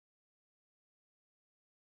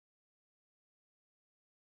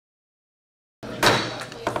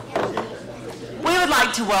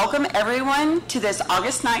like to welcome everyone to this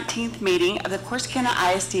August 19th meeting of the Corsicana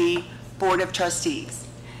ISD Board of Trustees.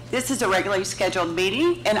 This is a regularly scheduled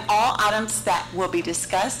meeting, and all items that will be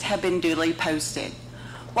discussed have been duly posted.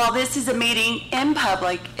 While this is a meeting in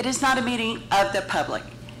public, it is not a meeting of the public.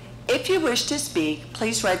 If you wish to speak,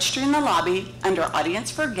 please register in the lobby under Audience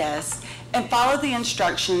for Guests and follow the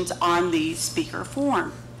instructions on the speaker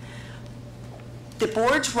form. The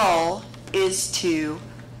board's role is to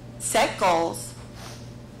set goals,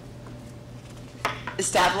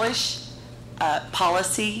 establish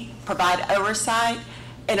policy, provide oversight,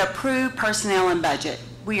 and approve personnel and budget.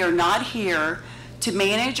 We are not here to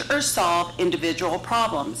manage or solve individual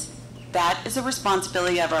problems. That is a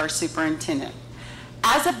responsibility of our superintendent.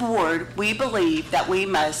 As a board, we believe that we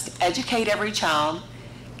must educate every child,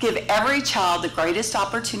 give every child the greatest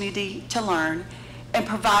opportunity to learn, and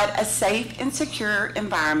provide a safe and secure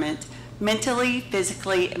environment mentally,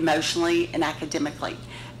 physically, emotionally, and academically.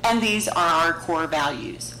 And these are our core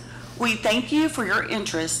values. We thank you for your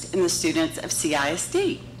interest in the students of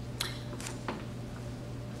CISD.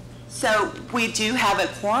 So we do have a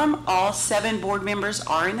quorum. All 7 board members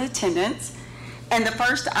are in attendance. And the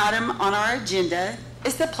first item on our agenda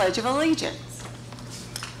is the Pledge of Allegiance.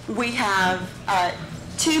 We have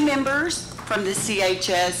 2 members from the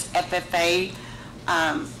CHS FFA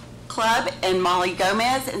Club, and Molly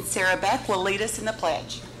Gomez and Sarah Beck will lead us in the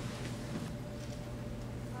pledge.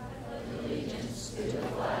 I pledge allegiance to the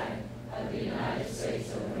flag of the United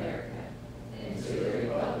States of America and to the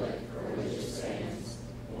republic for which it stands,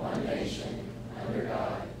 one nation, under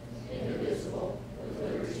God, indivisible, with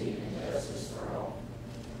liberty and justice for all.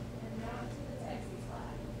 And now to the Texas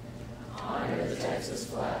flag. Honor the Texas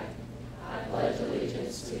flag. I pledge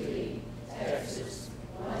allegiance to thee, Texas,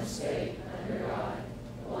 one state, under God,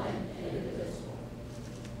 one and indivisible.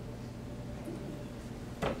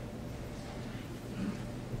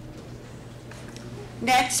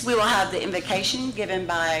 Next, we will have the invocation given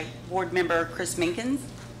by board member Chris Minkins.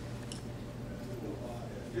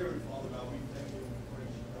 Dear Father God, we thank you and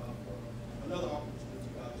praise you, God, for another opportunity,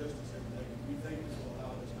 God, just to say thank you. We thank you for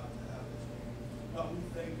allowing us, God, to have this meeting. God, we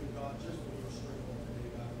thank you, God, just for your strength on today,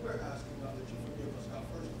 God. We're asking, God, that you forgive us, God,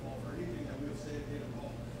 first of all, for anything that we have said, did, and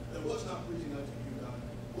wrong that was not pleasing unto you, God.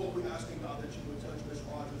 Lord, we're asking, God, that you would touch Miss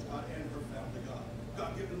Rogers, God, and her family, God.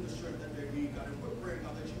 God, give them the strength that they need, God. And we're praying,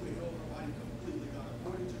 God, that you would heal her body completely, God,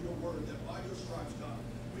 according to your word, that by your stripes, God,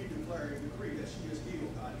 we declare and decree that she is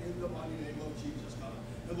healed, God, in the mighty name of Jesus, God.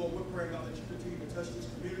 And Lord, we're praying, God, that you continue to touch this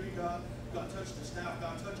community, God. God, touch the staff,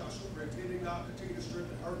 God, touch our superintendent, God, continue to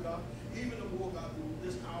strengthen her, God. Even the more, God, through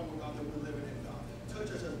this hour, God, that we're living in, God. Touch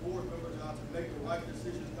us as board members, God, to make the right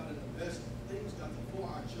decisions, God, and the best things, God, for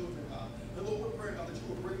our children, God. And Lord, we're praying, God, that you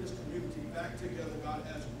will bring this community back together, God,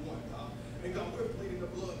 as one, God. And God, we're pleading the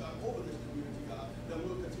blood, God, over this community, God, that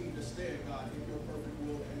we'll continue to stand, God, in your perfect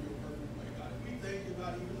will and your perfect way, God. And we thank you,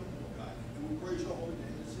 God, even the more, God. And we praise your holy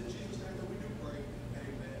name. It's in Jesus' name that we do pray.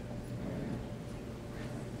 Amen.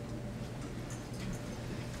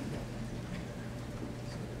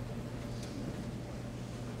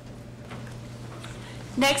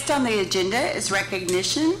 Next on the agenda is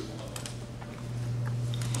recognition.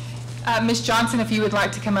 Ms. Johnson, if you would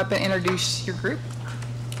like to come up and introduce your group.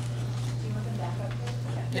 Do you want them back up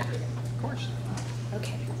there? Yeah, of course.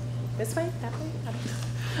 Okay. This way? That way? Okay.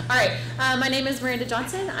 All right. My name is Miranda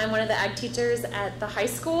Johnson. I'm one of the ag teachers at the high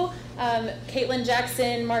school. Caitlin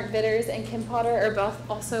Jackson, Mark Vitters, and Kim Potter are both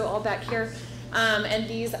also all back here. And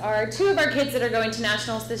these are 2 of our kids that are going to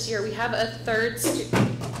nationals this year. We have a third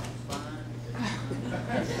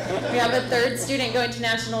student going to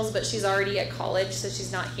nationals, but she's already at college, so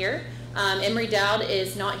she's not here. Emery Dowd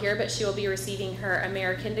is not here, but she will be receiving her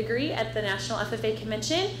American degree at the National FFA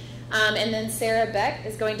Convention. And then Sarah Beck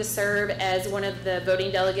is going to serve as one of the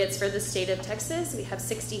voting delegates for the state of Texas. We have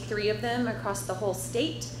 63 of them across the whole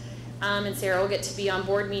state. And Sarah will get to be on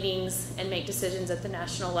board meetings and make decisions at the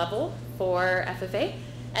national level for FFA.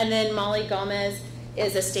 And then Molly Gomez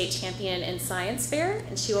is a state champion in science fair,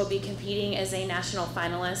 and she will be competing as a national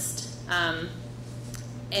finalist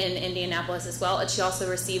in Indianapolis as well. And she also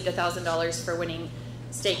received $1,000 for winning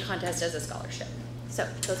state contest as a scholarship. So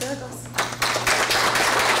those are our goals.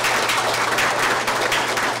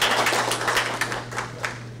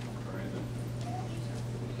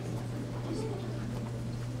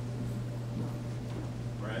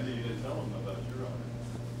 Randy, you didn't tell them about your honor.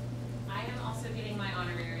 I am also getting my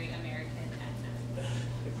honorary American at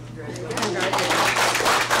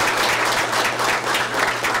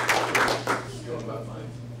Going about mine.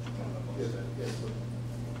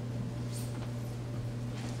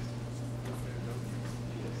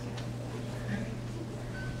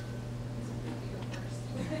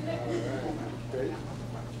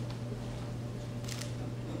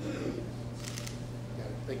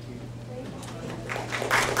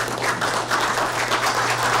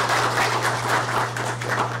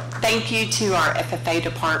 Thank you to our FFA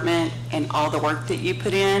department and all the work that you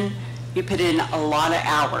put in. You put in a lot of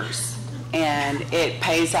hours, and it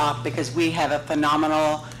pays off because we have a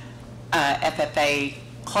phenomenal FFA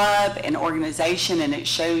club and organization, and it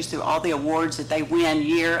shows through all the awards that they win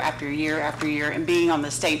year after year after year, and being on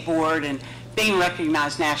the state board and being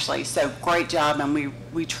recognized nationally. So great job, and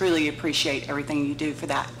we truly appreciate everything you do for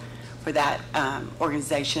that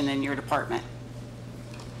organization and your department.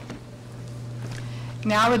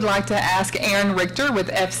 Now I would like to ask Erin Richter with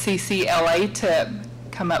FCCLA to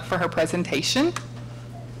come up for her presentation.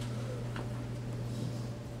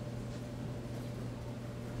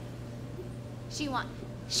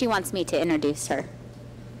 She wants me to introduce her.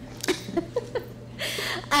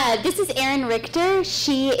 This is Erin Richter.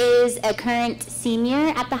 She is a current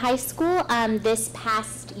senior at the high school. This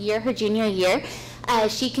past year, her junior year,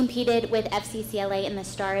 she competed with FCCLA in the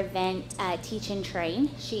STAR event, Teach and Train.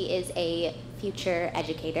 She is a future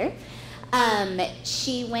educator.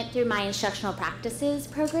 She went through my instructional practices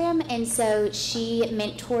program, and so she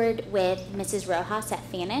mentored with Mrs. Rojas at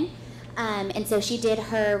Fannin. And so she did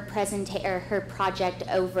her project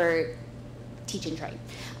over Teach and Train.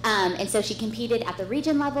 And so she competed at the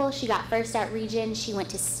region level. She got first at region. She went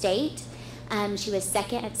to state. She was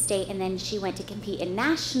second at state, and then she went to compete in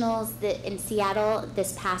nationals in Seattle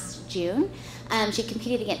this past June. She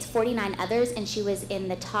competed against 49 others, and she was in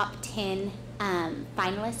the top 10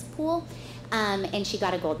 finalist pool, and she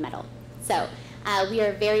got a gold medal. So we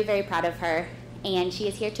are very, very proud of her, and she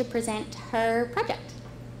is here to present her project.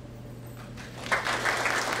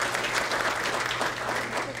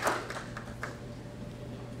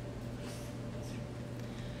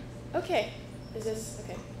 Okay,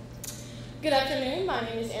 okay? Good afternoon, my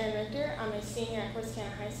name is Erin Richter. I'm a senior at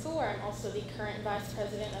Corsicana High School, where I'm also the current vice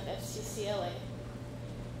president of FCCLA.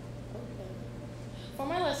 Okay. For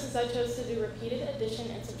my lessons, I chose to do repeated addition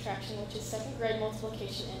and subtraction, which is second grade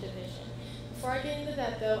multiplication and division. Before I get into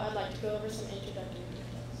that though, I'd like to go over some introductory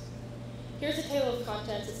details. Here's a table of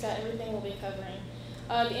contents. It's got everything we'll be covering.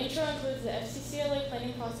 The intro includes the FCCLA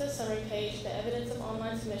planning process summary page, the evidence of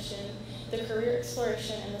online submission, the career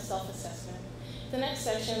exploration, and the self-assessment. The next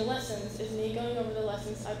section, lessons, is me going over the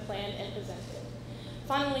lessons I planned and presented.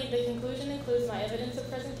 Finally, the conclusion includes my evidence of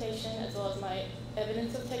presentation as well as my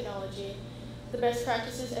evidence of technology, the best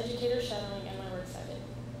practices educator shadowing, and my works cited.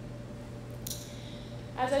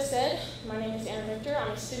 As I said, my name is Erin Richter.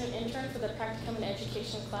 I'm a student intern for the Practicum in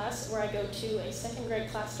Education class, where I go to a second grade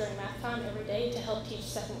class during math time every day to help teach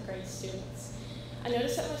second grade students. I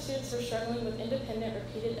noticed that my students were struggling with independent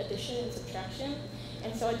repeated addition and subtraction,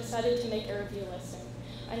 and so I decided to make a review lesson.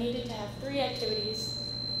 I needed to have 3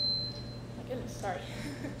 activities. My goodness, sorry.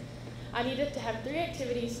 I needed to have 3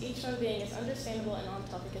 activities, each one being as understandable and on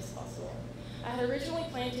topic as possible. I had originally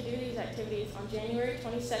planned to do these activities on January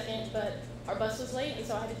 22nd, but our bus was late, and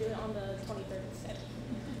so I had to do it on the 23rd instead.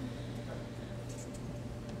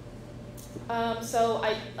 As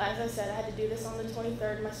I said, I had to do this on the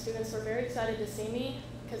 23rd. My students were very excited to see me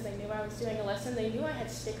because they knew I was doing a lesson. They knew I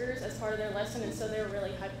had stickers as part of their lesson, and so they were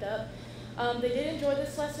really hyped up. They did enjoy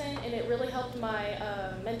this lesson, and it really helped my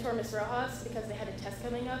mentor, Ms. Rojas, because they had a test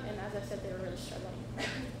coming up, and as I said, they were really struggling.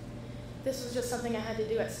 This was just something I had to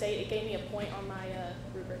do at state. It gave me a point on my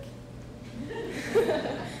rubric.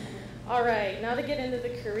 All right, now to get into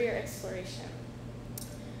the career exploration.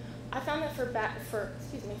 I found that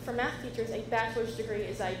for math teachers, a bachelor's degree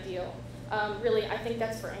is ideal. Really, I think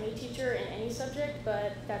that's for any teacher in any subject,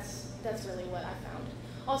 but that's really what I found.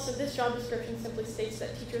 Also, this job description simply states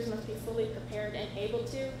that teachers must be fully prepared and able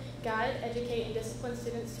to guide, educate, and discipline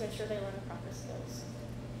students to ensure they learn the proper skills.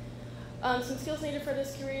 Some skills needed for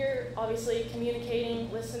this career, obviously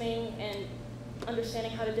communicating, listening, and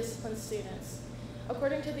understanding how to discipline students.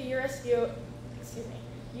 According to the U.S.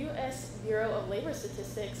 Bureau of Labor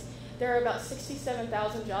Statistics, there are about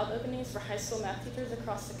 67,000 job openings for high school math teachers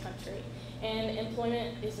across the country, and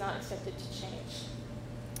employment is not expected to change.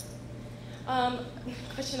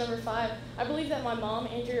 Question number 5. I believe that my mom,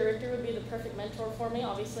 Andrea Richter, would be the perfect mentor for me.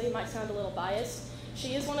 Obviously, it might sound a little biased.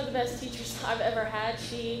 She is one of the best teachers I've ever had.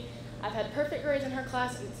 I've had perfect grades in her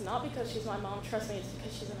class, and it's not because she's my mom. Trust me, it's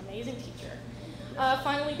because she's an amazing teacher.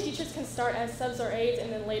 Finally, teachers can start as subs or aides,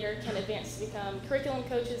 and then later can advance to become curriculum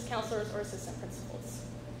coaches, counselors, or assistant principals.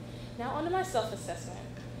 Now on to my self-assessment.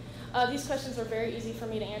 These questions were very easy for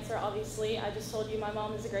me to answer, obviously. I just told you my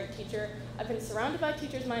mom is a great teacher. I've been surrounded by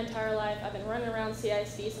teachers my entire life. I've been running around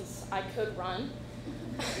CISD since I could run.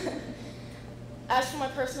 As for my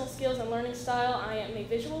personal skills and learning style, I am a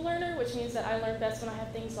visual learner, which means that I learn best when I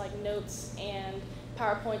have things like notes and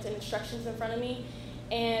PowerPoints and instructions in front of me.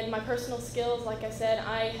 And my personal skills, like I said,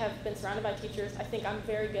 I have been surrounded by teachers. I think I'm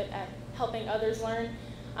very good at helping others learn.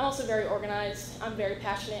 I'm also very organized. I'm very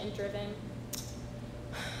passionate and driven.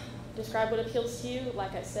 Describe what appeals to you.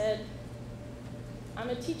 Like I said, I'm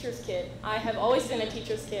a teacher's kid. I have always been a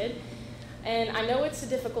teacher's kid. And I know it's a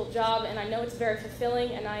difficult job, and I know it's very fulfilling,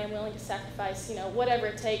 and I am willing to sacrifice, whatever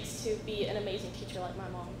it takes to be an amazing teacher like my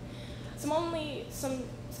mom. Some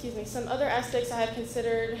other aspects I have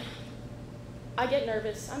considered. I get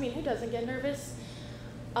nervous. I mean, who doesn't get nervous?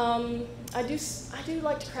 I do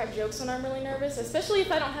like to crack jokes when I'm really nervous, especially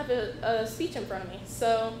if I don't have a speech in front of me.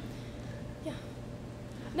 So, yeah.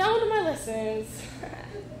 Now on to my lessons.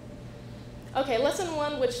 Okay, lesson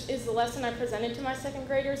 1, which is the lesson I presented to my second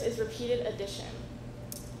graders, is repeated addition.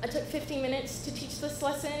 I took 15 minutes to teach this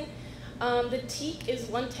lesson. The TEAC is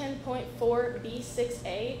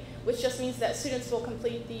 110.4B6A, which just means that students will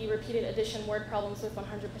complete the repeated addition word problems with 100%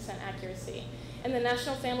 accuracy. And the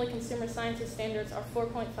National Family Consumer Sciences standards are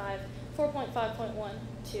 4.5, 4.5.1,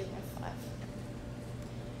 2, and 5.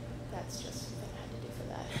 That's just something I had to do for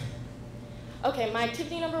that. Okay, my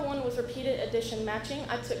activity number 1 was repeated addition matching.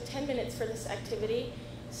 I took 10 minutes for this activity.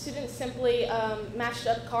 Students simply matched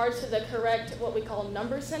up cards to the correct, what we call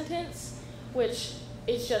number sentence, which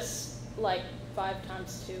is just like 5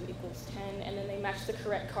 times 2 equals 10, and then they match the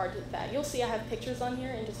correct card to that. You'll see I have pictures on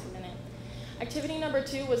here in just a minute. Activity number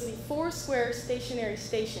 2 was the 4 square stationary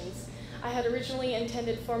stations. I had originally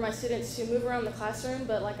intended for my students to move around the classroom,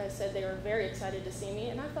 but like I said, they were very excited to see me,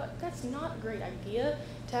 and I thought that's not a great idea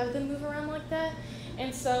to have them move around like that.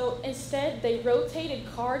 And so instead, they rotated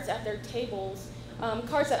cards at their tables,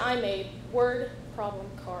 cards that I made, word problem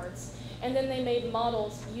cards. And then they made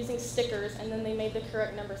models using stickers, and then they made the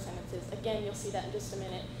correct number sentences. Again, you'll see that in just a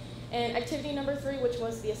minute. And activity number 3, which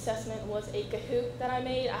was the assessment, was a Kahoot that I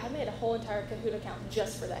made. I had made a whole entire Kahoot account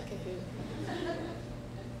just for that Kahoot.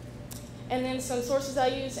 And then some sources I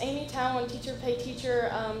used, Amy Tow on Teacher Pay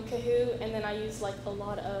Teacher, Kahoot, and then I used like a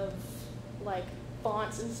lot of like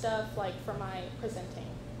fonts and stuff like for my presenting.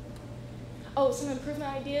 Oh, some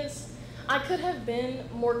improvement ideas. I could have been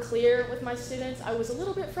more clear with my students. I was a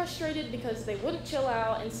little bit frustrated because they wouldn't chill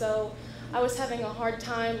out, and so I was having a hard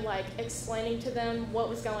time like explaining to them what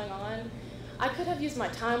was going on. I could have used my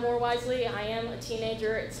time more wisely. I am a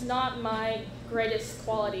teenager. It's not my greatest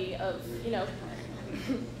quality of,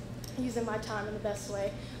 using my time in the best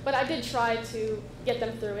way. But I did try to get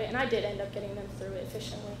them through it, and I did end up getting them through it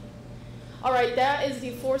efficiently. All right, that is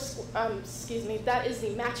that is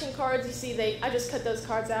the matching cards. You see, I just cut those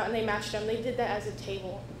cards out and they matched them. They did that as a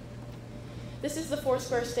table. This is the 4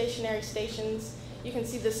 square stationary stations. You can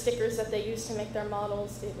see the stickers that they used to make their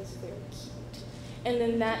models. It was very cute. And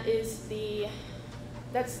then that's the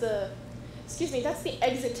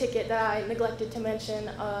exit ticket that I neglected to mention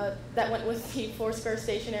that went with the 4 square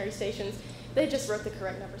stationary stations. They just wrote the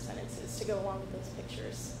correct number sentences to go along with those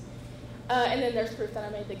pictures. And then there's proof that I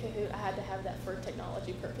made the Kahoot. I had to have that for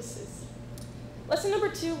technology purposes. Lesson number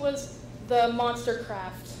 2 was the monster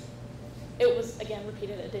craft. It was, again,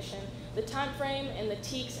 repeated addition. The time frame and the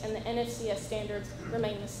TEACs and the NFCS standards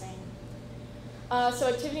remain the same. So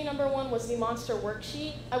activity number 1 was the monster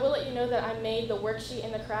worksheet. I will let you know that I made the worksheet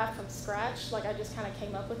and the craft from scratch. Like I just kind of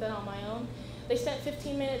came up with it on my own. They spent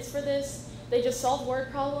 15 minutes for this. They just solved word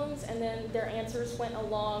problems, and then their answers went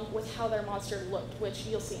along with how their monster looked, which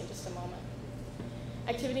you'll see in just a moment.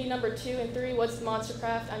 Activity number 2 and 3 was the monster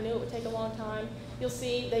craft. I knew it would take a long time. You'll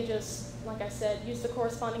see they just, like I said, used the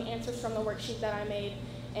corresponding answers from the worksheet that I made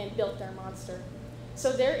and built their monster.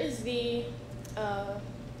 So there is the,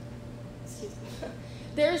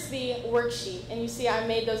 there's the worksheet, and you see I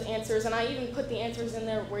made those answers, and I even put the answers in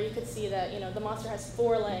there where you could see that, the monster has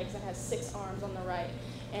 4 legs and has 6 arms on the right,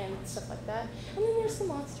 and stuff like that. And then there's the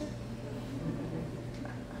monster.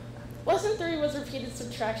 Lesson 3 was repeated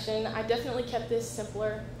subtraction. I definitely kept this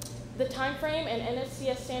simpler. The time frame and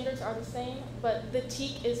NFCS standards are the same, but the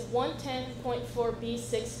TEAC is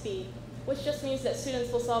 110.4B6B, which just means that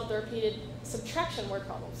students will solve the repeated subtraction word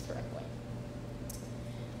problems correctly.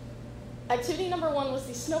 Activity number 1 was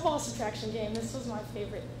the snowball subtraction game. This was my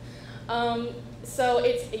favorite. So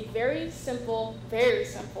it's a very simple,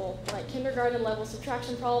 like kindergarten level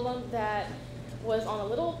subtraction problem that was on a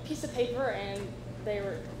little piece of paper, and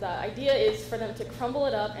the idea is for them to crumble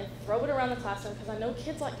it up and throw it around the classroom, because I know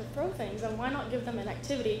kids like to throw things, and why not give them an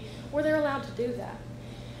activity where they're allowed to do that?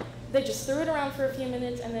 They just threw it around for a few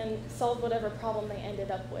minutes and then solved whatever problem they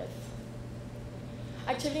ended up with.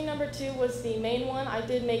 Activity number 2 was the main one. I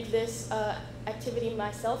did make this activity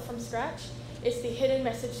myself from scratch. It's the hidden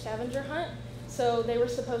message scavenger hunt. So they were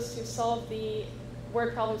supposed to solve the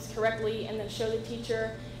word problems correctly and then show the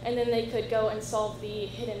teacher, and then they could go and solve the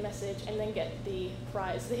hidden message and then get the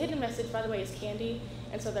prize. The hidden message, by the way, is candy,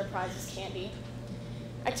 and so their prize is candy.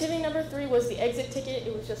 Activity number 3 was the exit ticket.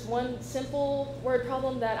 It was just one simple word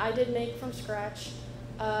problem that I did make from scratch.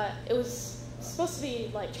 It was supposed to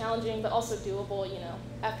be like challenging, but also doable, you know,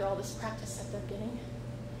 after all this practice that they're getting.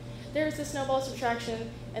 There's the snowball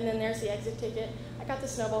subtraction, and then there's the exit ticket. I got the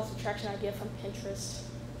snowball subtraction idea from Pinterest.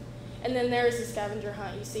 And then there's the scavenger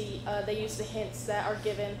hunt. You see, they use the hints that are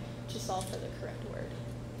given to solve for the correct word.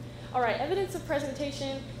 All right, evidence of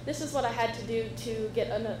presentation. This is what I had to do to get,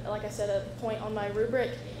 like I said, a point on my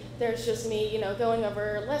rubric. There's just me, you know, going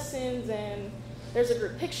over lessons, and there's a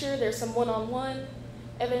group picture. There's some one-on-one.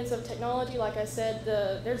 Evidence of technology, like I said,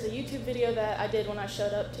 there's a YouTube video that I did when I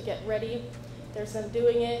showed up to get ready. There's them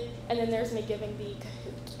doing it, and then there's me giving the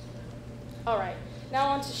Kahoot. All right, now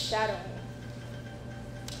on to shadowing.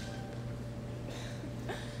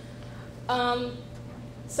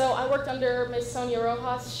 So I worked under Miss Sonia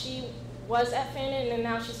Rojas. She was at Fannin, and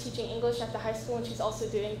now she's teaching English at the high school, and she's also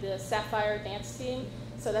doing the Sapphire dance team.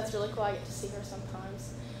 So that's really cool. I get to see her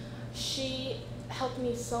sometimes. She helped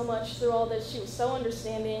me so much through all this. She was so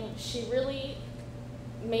understanding. She really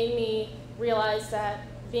made me realize that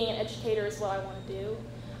being an educator is what I want to do.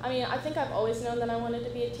 I mean, I think I've always known that I wanted to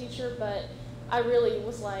be a teacher, but I really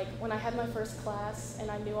was like, when I had my first class and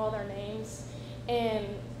I knew all their names, and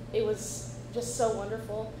it was just so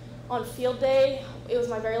wonderful. On field day, it was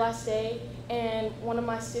my very last day, and one of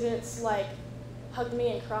my students like hugged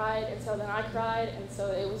me and cried, and so then I cried, and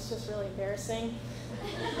so it was just really embarrassing.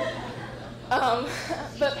 But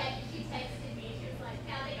She texted me, she was like,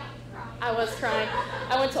 now they got me crying. I was crying.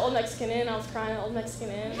 I went to Old Mexican Inn, I was crying at Old Mexican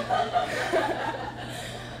Inn.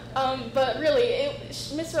 But really,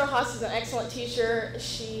 Miss Rojas is an excellent teacher.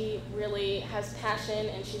 She really has passion,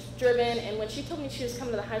 and she's driven, and when she told me she was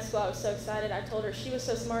coming to the high school, I was so excited. I told her she was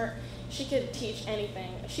so smart, she could teach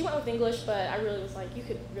anything. She went with English, but I really was like, you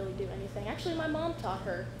could really do anything. Actually, my mom taught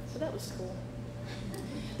her, so that was cool.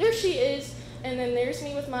 There she is. And then there's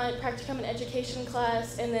me with my practicum and education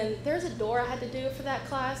class, and then there's a door I had to do for that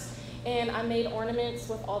class, and I made ornaments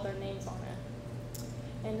with all their names on it.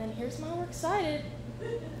 And then here's my works cited.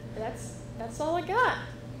 That's all I got.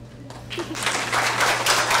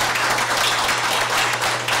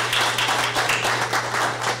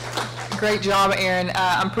 Great job, Erin.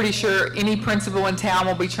 I'm pretty sure any principal in town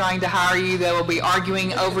will be trying to hire you. They will be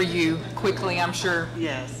arguing over you quickly, I'm sure.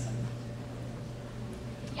 Yes.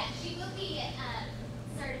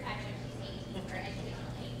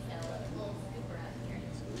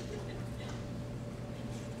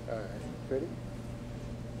 Ready?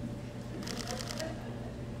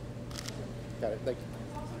 Got it, thank you.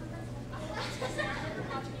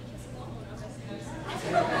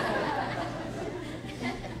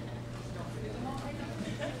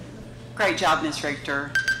 Great job, Ms.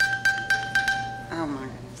 Richter. Oh my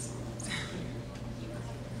goodness.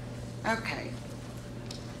 Okay.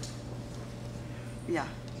 Yeah,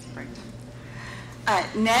 it's break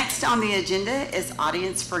time. Next on the agenda is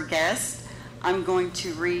audience for guests. I'm going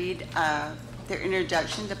to read their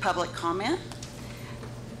introduction to public comment.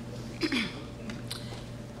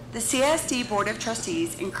 The CISD Board of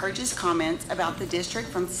Trustees encourages comments about the district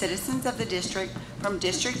from citizens of the district, from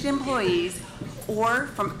district employees, or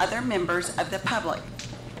from other members of the public.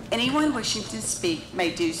 Anyone wishing to speak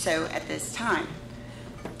may do so at this time.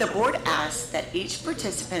 The board asks that each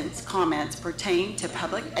participant's comments pertain to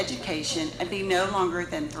public education and be no longer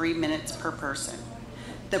than 3 minutes per person.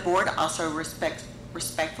 The board also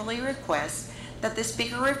respectfully requests that the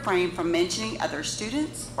speaker refrain from mentioning other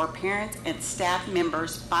students or parents and staff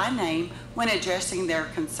members by name when addressing their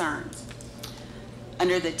concerns.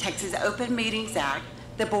 Under the Texas Open Meetings Act,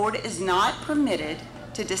 the board is not permitted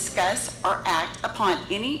to discuss or act upon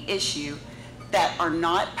any issue that are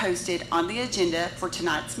not posted on the agenda for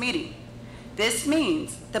tonight's meeting. This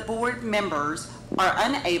means the board members are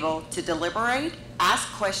unable to deliberate, ask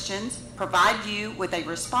questions, provide you with a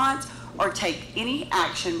response, or take any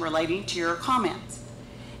action relating to your comments.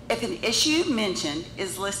 If an issue mentioned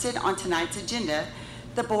is listed on tonight's agenda,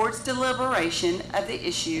 the board's deliberation of the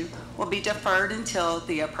issue will be deferred until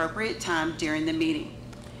the appropriate time during the meeting.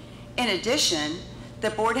 In addition,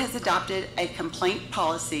 the board has adopted a complaint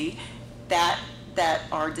policy that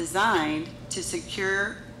are designed to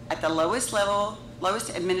secure at the lowest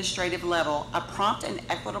administrative level a prompt and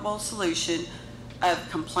equitable solution of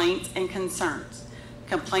complaints and concerns.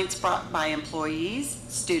 Complaints brought by employees,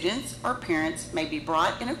 students, or parents may be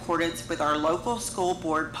brought in accordance with our local school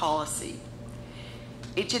board policy.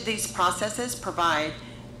 Each of these processes provide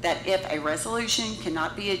that if a resolution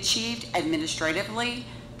cannot be achieved administratively,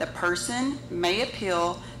 the person may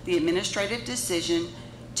appeal the administrative decision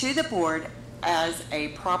to the board as a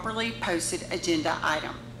properly posted agenda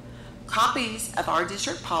item. Copies of our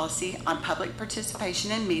district policy on public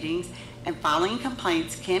participation in meetings and filing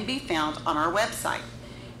complaints can be found on our website.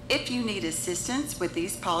 If you need assistance with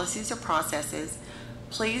these policies or processes,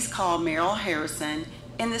 please call Merrill Harrison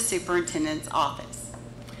in the superintendent's office.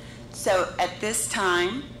 So at this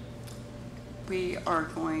time, we are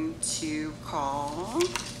going to call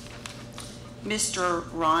Mr.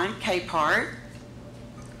 Ron Capehart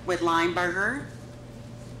with Lineberger,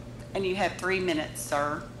 and you have 3 minutes,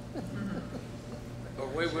 sir.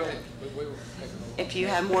 We will. If you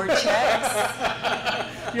have more checks.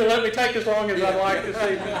 You'll let me take as long as I'd like this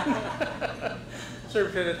evening.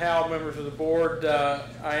 Superintendent Howell, members of the board, I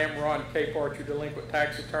am Ron Capehart, your delinquent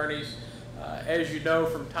tax attorneys. As you know,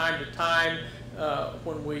 from time to time,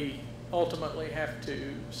 when we ultimately have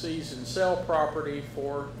to seize and sell property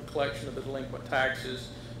for the collection of the delinquent taxes,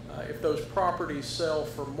 if those properties sell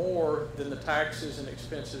for more than the taxes and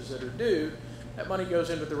expenses that are due, that money goes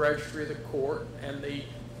into the registry of the court, and the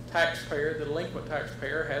taxpayer, the delinquent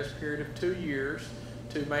taxpayer, has a period of 2 years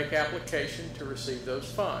to make application to receive those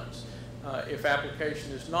funds. If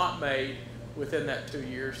application is not made within that 2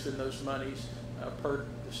 years, then those monies, per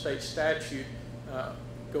the state statute,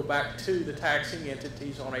 go back to the taxing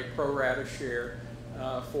entities on a pro rata share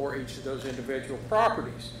for each of those individual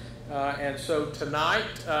properties. And so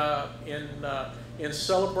tonight, in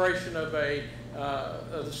celebration of the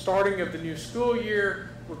starting of the new school year,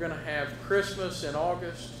 we're going to have Christmas in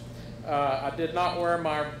August. I did not wear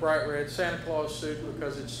my bright red Santa Claus suit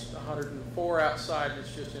because it's 104 outside and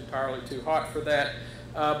it's just entirely too hot for that.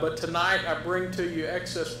 But tonight I bring to you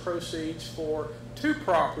excess proceeds for 2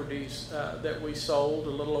 properties that we sold a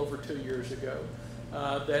little over 2 years ago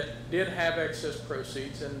that did have excess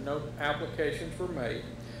proceeds and no applications were made.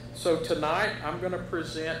 So tonight I'm going to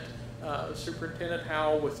present Superintendent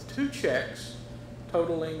Howell with 2 checks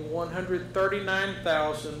totaling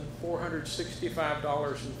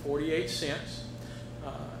 $139,465.48.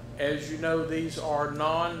 As you know, these are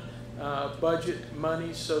non-budget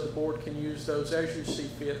monies, so the board can use those as you see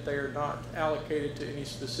fit. They are not allocated to any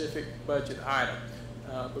specific budget item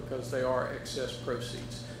because they are excess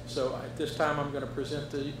proceeds. So at this time, I'm going to present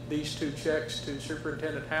these 2 checks to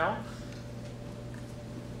Superintendent Howell.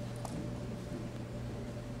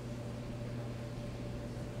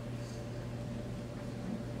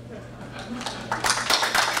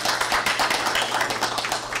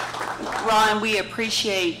 Ron, we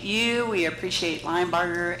appreciate you, we appreciate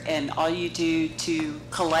Lineberger and all you do to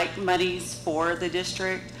collect monies for the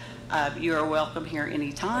district. You are welcome here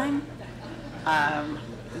anytime.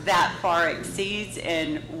 That far exceeds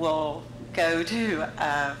and will go to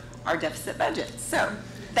our deficit budget. So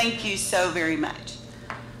thank you so very much.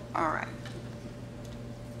 All right.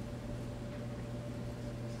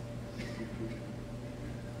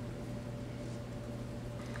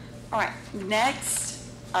 All right, next.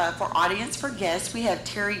 For audience for guests, we have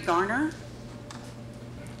Terry Garner.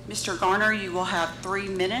 Mr. Garner, you will have 3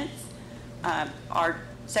 minutes. Our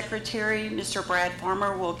secretary, Mr. Brad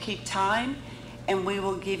Farmer, will keep time, and we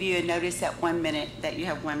will give you a notice at 1 minute that you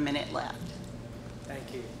have 1 minute left.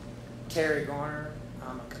 Thank you. Terry Garner.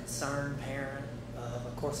 I'm a concerned parent of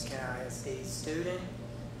a Corsicana ISD student.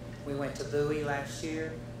 We went to Bowie last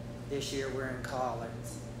year. This year we're in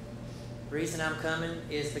Collins. The reason I'm coming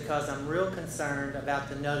is because I'm real concerned about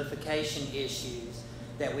the notification issues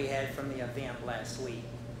that we had from the event last week,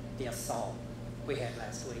 the assault we had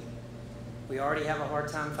last week. We already have a hard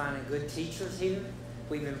time finding good teachers here.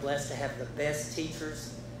 We've been blessed to have the best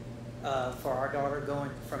teachers for our daughter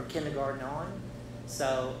going from kindergarten on.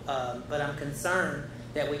 So, but I'm concerned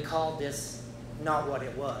that we called this not what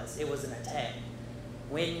it was. It was an attack.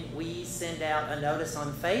 When we send out a notice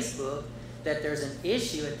on Facebook that there's an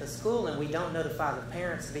issue at the school and we don't notify the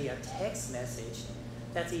parents via text message,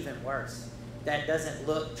 that's even worse. That doesn't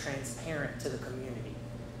look transparent to the community,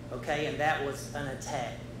 okay? And that was an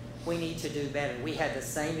attack. We need to do better. We had the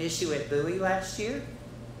same issue at Bowie last year.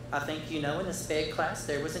 I think you know in the SPED class,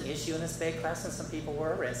 there was an issue in the SPED class and some people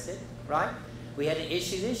were arrested, right? We had an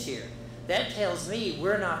issue this year. That tells me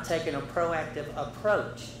we're not taking a proactive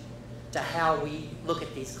approach to how we look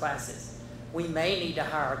at these classes. We may need to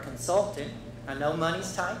hire a consultant, I know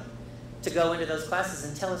money's tight, to go into those classes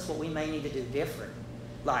and tell us what we may need to do different.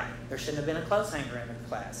 Like, there shouldn't have been a clothes hanger in the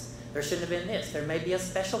class. There shouldn't have been this. There may be a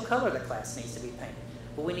special color the class needs to be painted.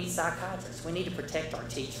 But we need psychiatrists. We need to protect our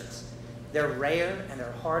teachers. They're rare and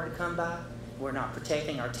they're hard to come by. We're not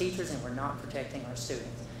protecting our teachers and we're not protecting our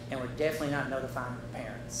students. and we're definitely not notifying the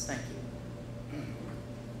parents. Thank you.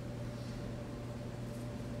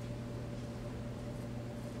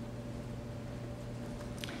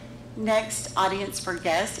 Next audience for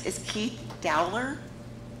guests is Keith Dowler.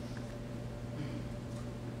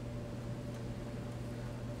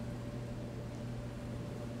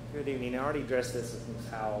 Good evening. I already addressed this with Ms.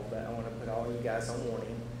 Howell, but I want to put all you guys on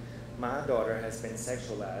warning. My daughter has been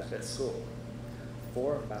sexualized at school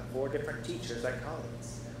by 4 different teachers at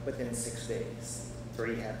Collins within 6 days.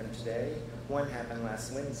 3 happened today, 1 happened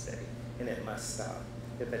last Wednesday, and it must stop.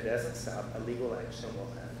 If it doesn't stop, a legal action will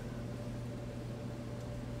happen.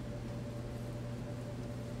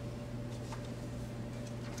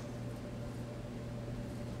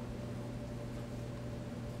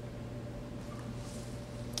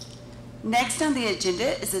 Next on the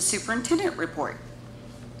agenda is the superintendent report.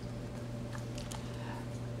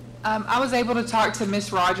 I was able to talk to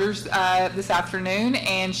Ms. Rogers this afternoon,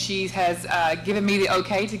 and she has given me the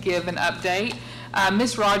okay to give an update.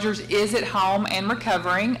 Ms. Rogers is at home and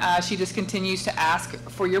recovering. She just continues to ask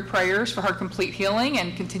for your prayers for her complete healing,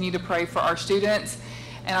 and continue to pray for our students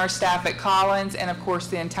and our staff at Collins, and of course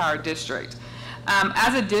the entire district.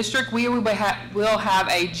 As a district, we will have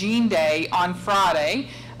a Gene Day on Friday.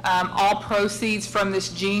 All proceeds from this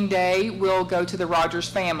Gene Day will go to the Rogers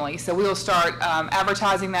family. So we will start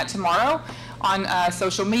advertising that tomorrow on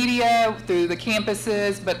social media, through the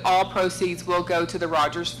campuses, but all proceeds will go to the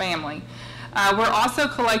Rogers family. We're also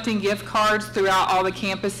collecting gift cards throughout all the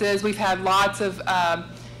campuses. We've had lots of,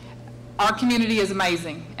 our community is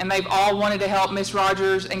amazing, and they've all wanted to help Miss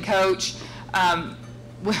Rogers and Coach.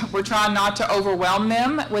 We're trying not to overwhelm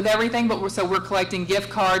them with everything, but we're collecting gift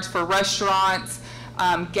cards for restaurants,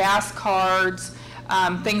 gas cards,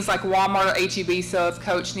 things like Walmart or H-E-B, so if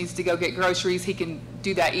Coach needs to go get groceries, he can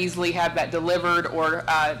do that easily, have that delivered, or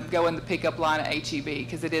go in the pickup line at H-E-B,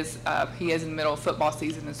 because he is in the middle of football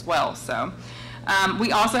season as well. So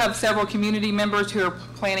we also have several community members who are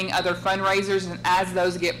planning other fundraisers, and as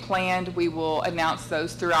those get planned, we will announce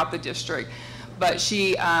those throughout the district. But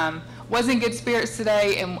she was in good spirits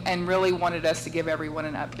today, and really wanted us to give everyone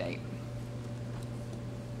an update.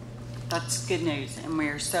 That's good news, and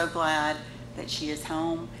we're so glad that she is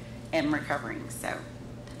home and recovering. So,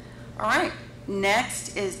 all right,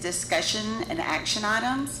 next is discussion and action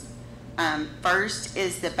items. First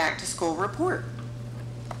is the back to school report.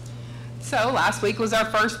 So last week was our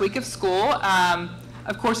first week of school.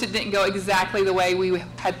 Of course, it didn't go exactly the way we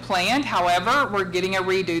had planned. However, we're getting a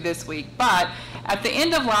redo this week. But at the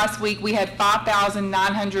end of last week, we had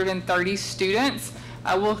 5,930 students.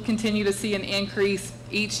 We'll continue to see an increase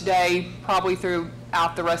each day, probably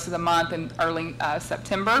throughout the rest of the month and early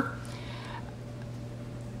September.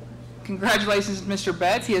 Congratulations to Mr.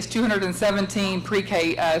 Betts. He has 217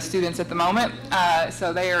 pre-K students at the moment.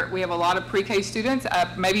 So we have a lot of pre-K students,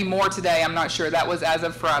 maybe more today, I'm not sure. That was as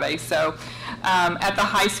of Friday. So at the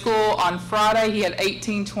high school on Friday, he had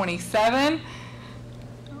 1827.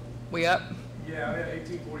 We up? Yeah, I had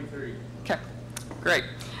 1843. Okay, great.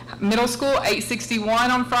 Middle school,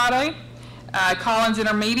 861 on Friday. Collins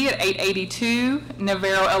Intermediate, 882.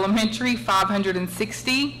 Navarro Elementary,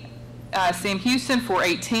 560. Sam Houston,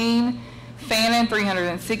 418. Fannin,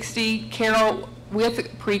 360. Carroll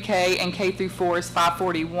with pre-K and K through 4 is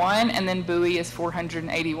 541. And then Bowie is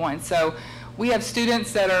 481. So we have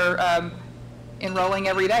students that are enrolling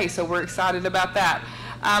every day, so we're excited about that.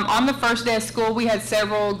 On the first day of school, we had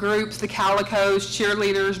several groups, the Calicos,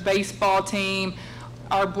 cheerleaders, baseball team.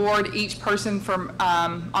 Our board, each person from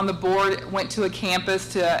on the board went to a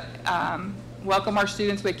campus to welcome our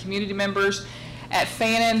students. We had community members. At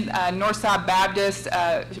Fannin, Northside Baptist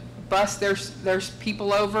bussed their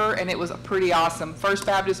people over, and it was pretty awesome. First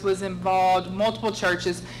Baptist was involved, multiple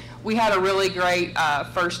churches. We had a really great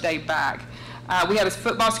first day back. We had a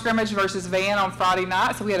football scrimmage versus Van on Friday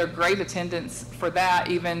night, so we had a great attendance for that,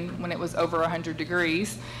 even when it was over 100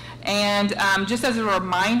 degrees. And just as a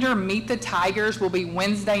reminder, Meet the Tigers will be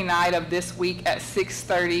Wednesday night of this week at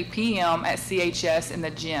 6:30 p.m. at CHS in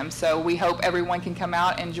the gym. So we hope everyone can come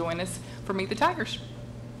out and join us for Meet the Tigers.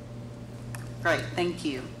 Great, thank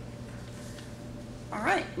you. All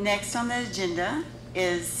right, next on the agenda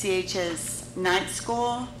is CHS Night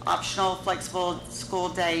School Optional Flexible School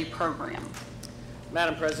Day Program.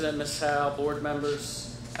 Madam President, Ms. Howell, board members,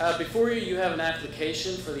 before you have an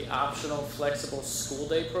application for the Optional Flexible School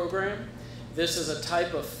Day Program. This is a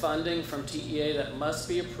type of funding from TEA that must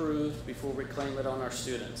be approved before we claim it on our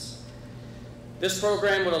students. This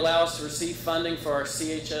program would allow us to receive funding for our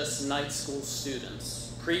CHS night school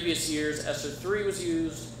students. Previous years, ESSER 3 was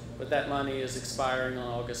used, but that money is expiring on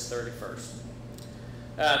August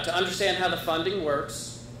 31st. To understand how the funding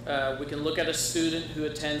works, we can look at a student who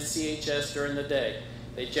attends CHS during the day.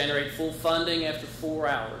 They generate full funding after 4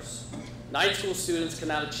 hours. Night school students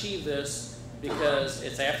cannot achieve this because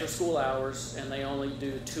it's after school hours and they only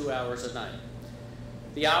do 2 hours a night.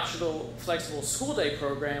 The optional flexible school day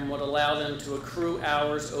program would allow them to accrue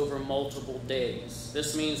hours over multiple days.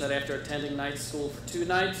 This means that after attending night school for 2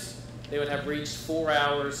 nights, they would have reached 4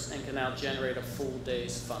 hours and can now generate a full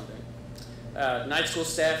day's funding. Night school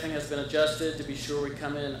staffing has been adjusted to be sure we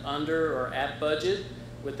come in under or at budget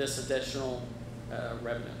with this additional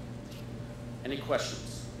revenue. Any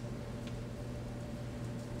questions?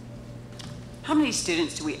 How many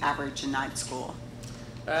students do we average in night school?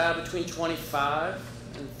 Between 25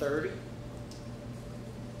 and 30.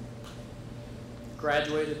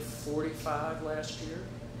 Graduated 45 last year.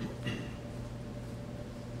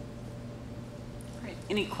 Great.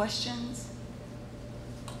 Any questions?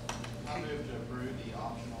 I move to approve the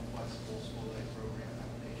optional flexible school day program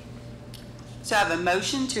application. So I have a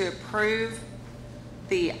motion to approve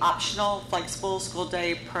the optional flexible school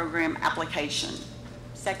day program application.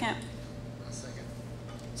 Second? Second.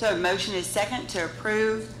 So a motion is second to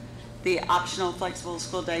approve the optional flexible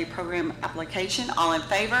school day program application. All in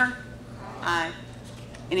favor? Aye.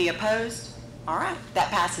 Any opposed? All right, that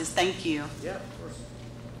passes. Thank you. Yeah, of course.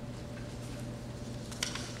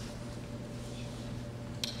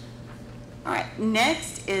 All right,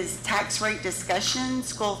 next is tax rate discussion,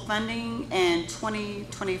 school funding, and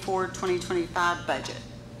 2024-2025 budget.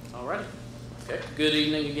 All right. Okay. Good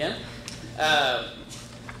evening again.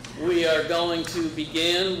 We are going to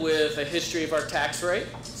begin with a history of our tax rate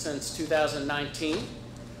since 2019.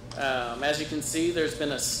 As you can see, there's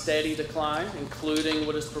been a steady decline, including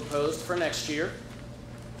what is proposed for next year.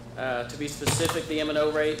 To be specific, the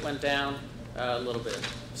M&O rate went down a little bit,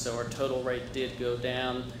 so our total rate did go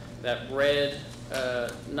down. That red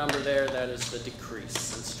number there, that is the decrease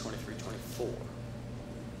since 23-24.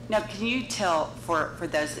 Now, can you tell, for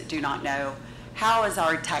those that do not know, how is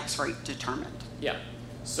our tax rate determined? Yeah.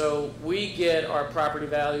 So we get our property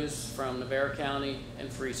values from Navarre County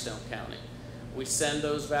and Freestone County. We send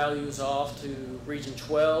those values off to Region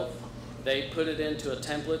 12. They put it into a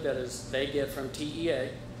template that is they get from TEA,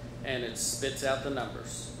 and it spits out the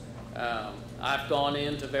numbers. I've gone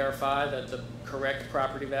in to verify that the correct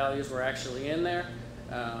property values were actually in there.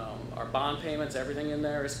 Our bond payments, everything in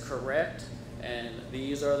there is correct, and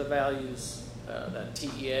these are the values that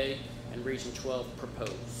TEA and Region 12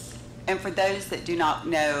 propose. And for those that do not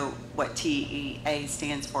know what TEA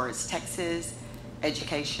stands for, it's Texas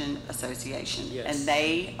Education Association. Yes. And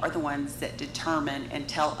they are the ones that determine and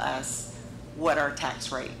tell us what our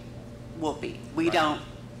tax rate will be. We're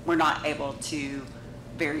not able to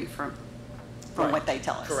vary from Right. what they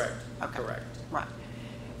tell us. Correct. Okay. Correct. Right.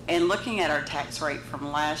 And looking at our tax rate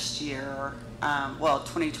from last year,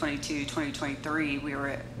 2022, 2023, we were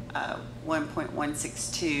at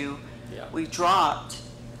 1.162. Yeah. We dropped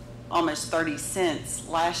almost 30 cents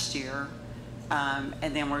last year,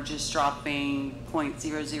 and then we're just dropping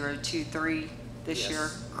 0.0023 this Yes. year.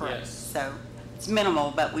 Correct. Yes. So it's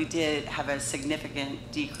minimal, but we did have a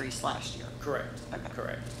significant decrease last year. Correct. Okay.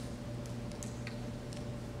 Correct.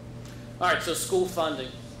 All right, so school funding.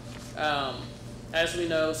 As we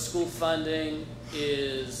know, school funding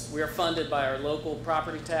is, we are funded by our local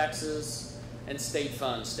property taxes and state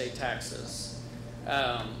funds, state taxes.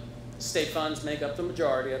 State funds make up the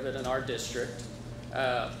majority of it in our district.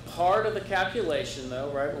 Part of the calculation,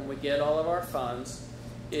 though, right, when we get all of our funds,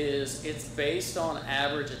 is it's based on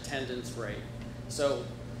average attendance rate. So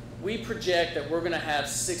we project that we're going to have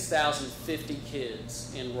 6,050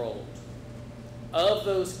 kids enrolled. Of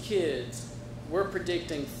those kids, we're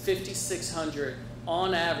predicting 5,600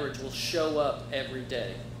 on average will show up every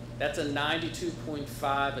day. That's a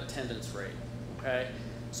 92.5 attendance rate, okay?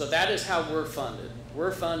 So that is how we're funded.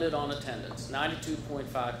 We're funded on attendance,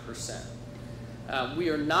 92.5%. We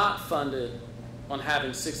are not funded on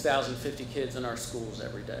having 6,050 kids in our schools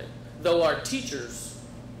every day, though our teachers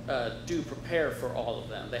do prepare for all of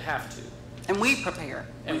them. They have to. And we prepare.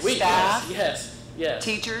 And we staff, yes.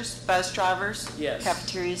 teachers, bus drivers, Yes.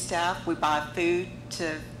 cafeteria staff. We buy food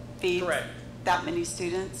to feed Correct. that many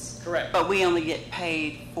students. Correct. But we only get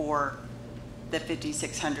paid for the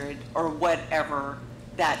 5,600 or whatever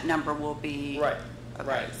that number will be. Right. Okay.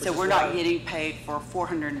 Right. So Which we're is not why- getting paid for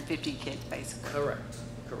 450 kids, basically. Correct.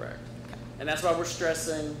 And that's why we're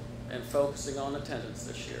stressing and focusing on attendance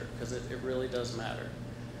this year, because it really does matter.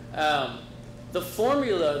 The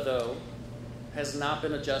formula, though, has not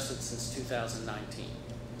been adjusted since 2019.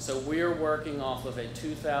 So we're working off of a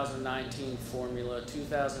 2019 formula,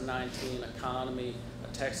 2019 economy,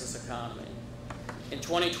 a Texas economy. In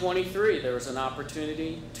 2023, there was an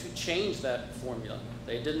opportunity to change that formula.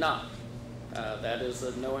 They did not. That is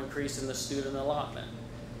a no increase in the student allotment.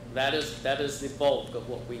 That is the bulk of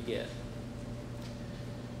what we get.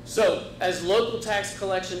 So as local tax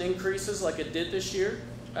collection increases like it did this year,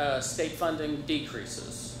 state funding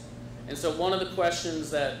decreases. And so one of the questions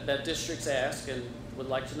that districts ask and would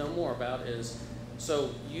like to know more about is, so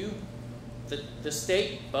the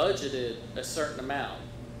state budgeted a certain amount,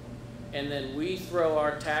 and then we throw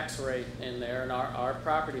our tax rate in there and our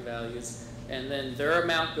property values, and then their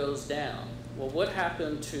amount goes down. Well, what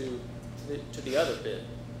happened to the other bit?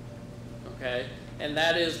 Okay, and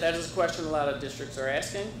that is a question a lot of districts are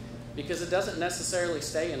asking, because it doesn't necessarily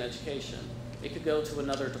stay in education. It could go to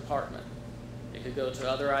another department. It could go to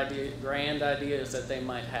other grand ideas that they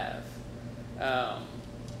might have.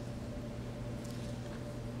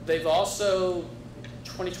 They've also,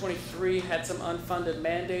 2023 had some unfunded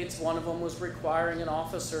mandates. One of them was requiring an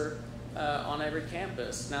officer on every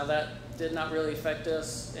campus. Now that did not really affect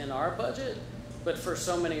us in our budget, but for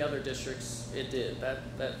so many other districts it did. That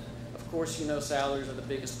of course, you know, salaries are the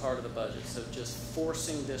biggest part of the budget, so just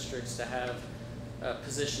forcing districts to have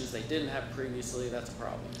positions they didn't have previously, that's a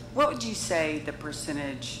problem. What would you say the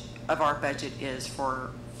percentage of our budget is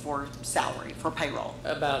for salary, for payroll?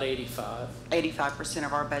 About 85. 85%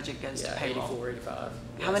 of our budget goes to payroll. 84, 85.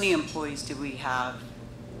 Yes. How many employees do we have?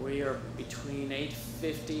 We are between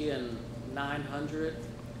 850 and 900.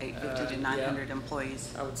 850 to 900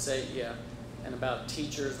 employees. I would say, yeah. And about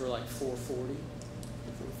teachers were like 440,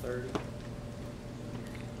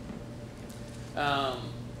 430.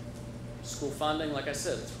 School funding, like I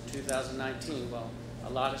said, it's from 2019. Well, a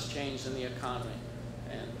lot has changed in the economy,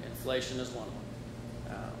 and inflation is one of them.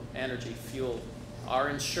 Energy, fuel. Our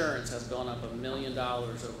insurance has gone up $1 million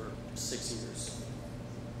over 6 years.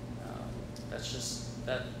 That's just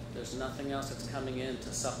that. There's nothing else that's coming in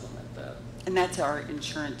to supplement that. And that's our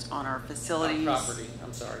insurance on our facilities, our property.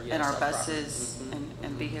 I'm sorry. Yes, and our property. buses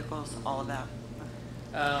and vehicles, all of that.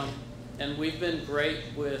 And we've been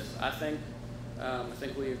great with. I think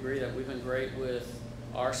we agree that we've been great with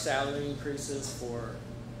our salary increases for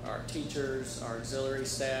our teachers, our auxiliary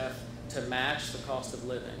staff, to match the cost of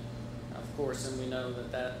living. Of course, and we know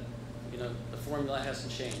that the formula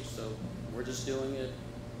hasn't changed, so we're just doing it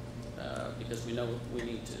because we know we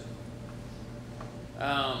need to.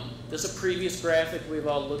 This is a previous graphic we've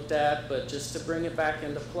all looked at, but just to bring it back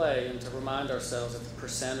into play and to remind ourselves of the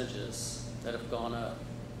percentages that have gone up.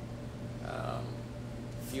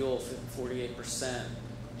 Fuel, 48%.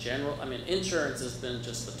 Insurance has been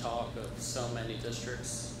just the talk of so many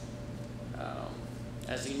districts.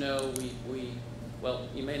 As you know, well,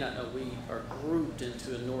 you may not know, we are grouped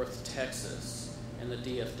into North Texas in the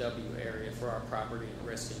DFW area for our property and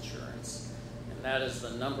risk insurance. And that is the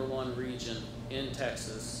 #1 region in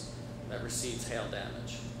Texas that receives hail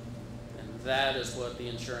damage. And that is what the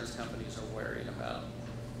insurance companies are worried about.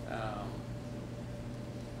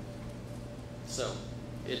 So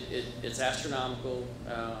it's astronomical,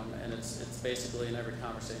 and it's basically in every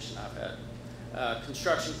conversation I've had.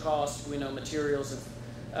 Construction costs, we know materials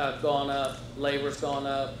have gone up, labor's gone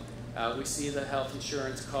up, we see the health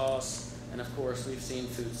insurance costs, and of course we've seen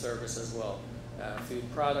food service as well. Food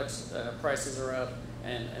products, prices are up,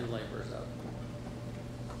 and labor is up.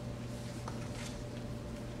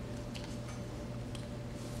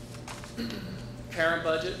 Current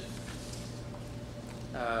budget,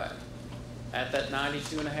 at that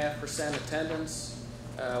 92.5% attendance,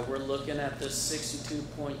 we're looking at this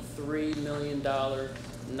 $62.3 million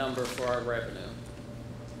number for our revenue.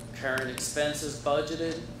 Current expenses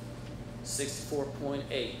budgeted,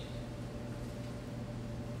 64.8.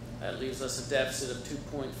 That leaves us a deficit of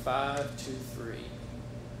 2.523.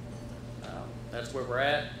 That's where we're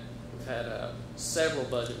at. We've had several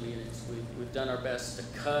budget meetings. We've done our best to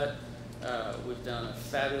cut. We've done a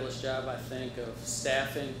fabulous job, I think, of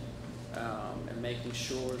staffing and making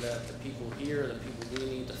sure that the people here, the people we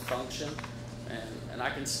need to function, and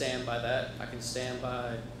I can stand by that. I can stand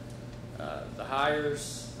by the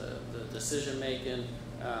hires, the decision making.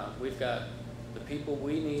 We've got the people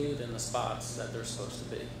we need in the spots that they're supposed to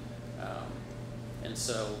be. And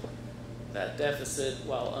so that deficit,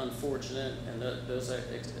 while unfortunate, and those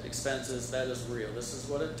expenses, that is real. This is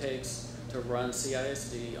what it takes to run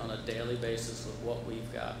CISD on a daily basis with what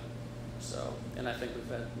we've got. So, and I think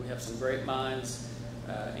we have some great minds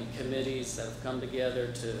and committees that have come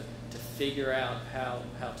together to figure out how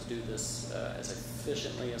to do this as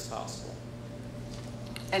efficiently as possible.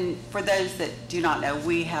 And for those that do not know,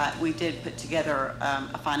 we did put together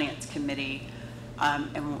a finance committee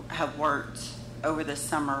and have worked over the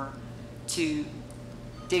summer to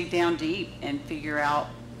dig down deep and figure out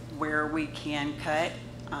where we can cut,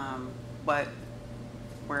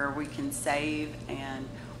 where we can save, and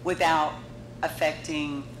without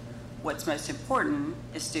affecting what's most important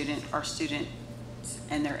is our students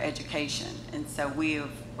and their education. And so we've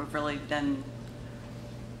really done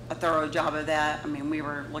a thorough job of that. I mean, we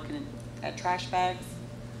were looking at trash bags.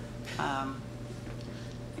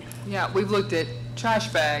 Yeah, we've looked at trash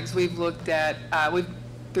bags. We've looked at,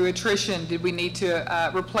 through attrition, did we need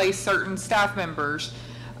to replace certain staff members?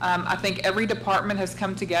 I think every department has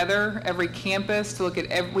come together, every campus, to look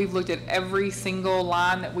at, we've looked at every single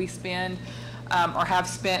line that we spend or have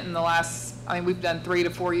spent in the last, we've done 3 to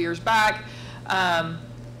 4 years back.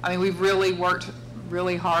 We've really worked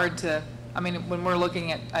really hard to, when we're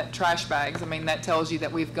looking at trash bags, that tells you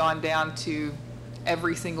that we've gone down to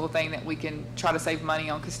every single thing that we can try to save money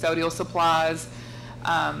on. Custodial supplies,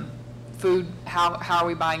 food, how are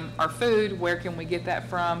we buying our food? Where can we get that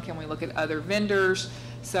from? Can we look at other vendors?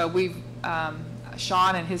 So we've,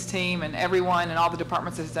 Sean and his team and everyone and all the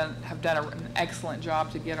departments have done an excellent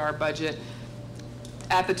job to get our budget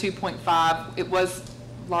at the 2.5. It was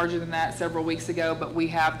larger than that several weeks ago, but we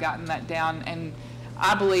have gotten that down. And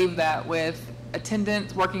I believe that with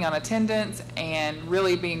attendance, working on attendance and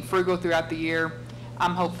really being frugal throughout the year,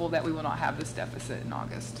 I'm hopeful that we will not have this deficit in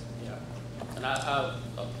August. Yeah, and I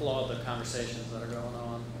applaud the conversations that are going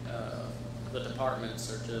on. The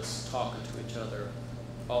departments are just talking to each other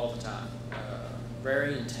all the time.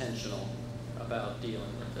 Very intentional about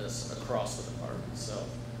dealing with this across the department. So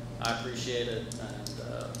I appreciate it, and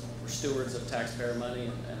we're stewards of taxpayer money,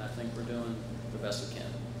 and I think we're doing the best we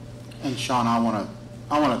can. And Sean, I want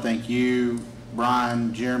to thank you,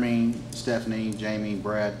 Brian, Jeremy, Stephanie, Jamie,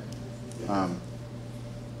 Brad.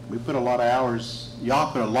 We put a lot of hours.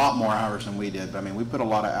 Y'all put a lot more hours than we did, but we put a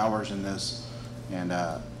lot of hours in this, and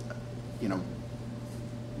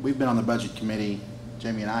we've been on the budget committee,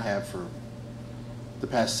 Jamie and I have, for the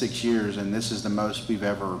past 6 years, and this is the most we've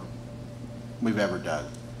ever done.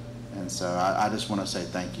 And so I just want to say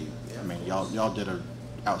thank you. Y'all did an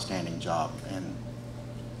outstanding job, and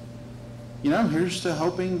here's to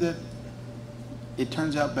hoping that it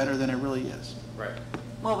turns out better than it really is. Right.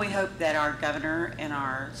 Well, we hope that our governor and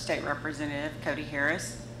our state representative, Cody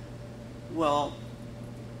Harris, will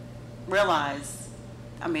realize,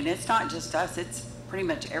 it's not just us, it's pretty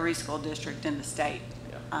much every school district in the state.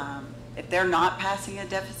 Yeah. If they're not passing a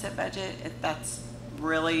deficit budget, that's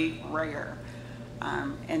really rare.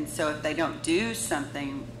 And so if they don't do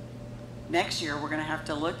something next year, we're going to have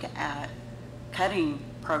to look at cutting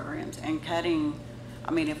programs and cutting.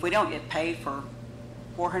 If we don't get paid for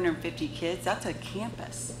 450 kids, that's a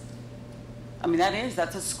campus.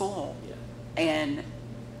 That's a school. Yeah. And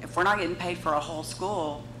if we're not getting paid for a whole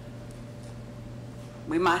school,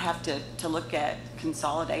 we might have to look at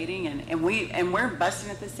consolidating, and we're busting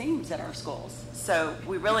at the seams at our schools. So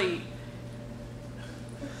we really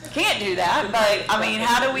can't do that. But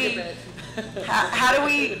how do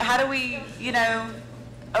we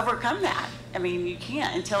overcome that? You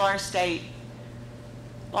can't until our state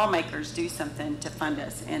lawmakers do something to fund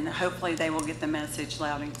us, and hopefully they will get the message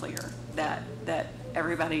loud and clear that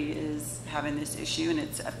everybody is having this issue, and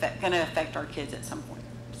it's going to affect our kids at some point.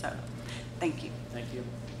 So thank you. Thank you.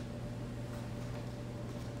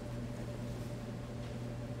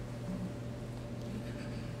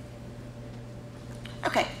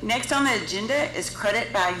 Okay, next on the agenda is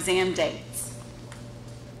credit by exam dates.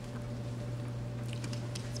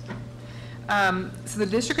 So the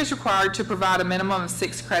district is required to provide a minimum of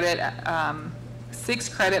 6 credit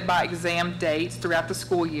by exam dates throughout the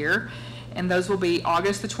school year, and those will be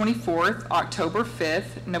August the 24th, October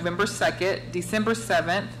 5th, November 2nd, December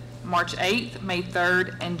 7th, March 8th, May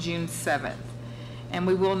 3rd, and June 7th. And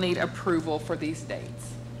we will need approval for these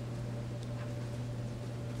dates.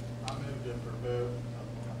 I move to approve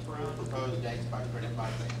proposed dates by credit by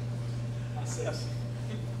exam.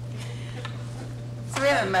 So we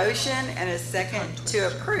have a motion and a second to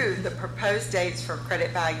approve the proposed dates for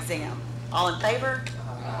credit by exam. All in favor?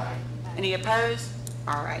 Aye. Any opposed?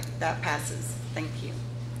 All right, that passes. Thank you.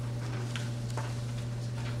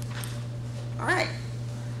 All right.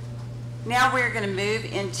 Now we're going to move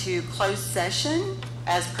into closed session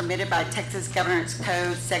as permitted by Texas Governance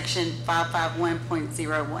Code Section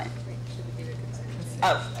 551.01.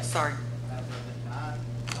 Oh, sorry.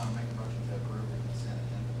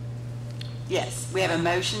 Yes, we have a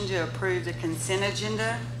motion to approve the consent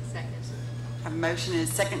agenda. Second. A motion and a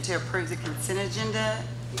second to approve the consent agenda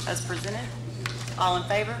as presented. All in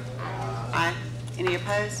favor? Aye. Any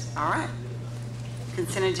opposed? All right.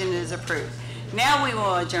 Consent agenda is approved. Now we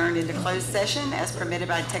will adjourn into closed session as permitted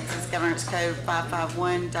by Texas Governance Code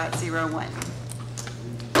 551.01.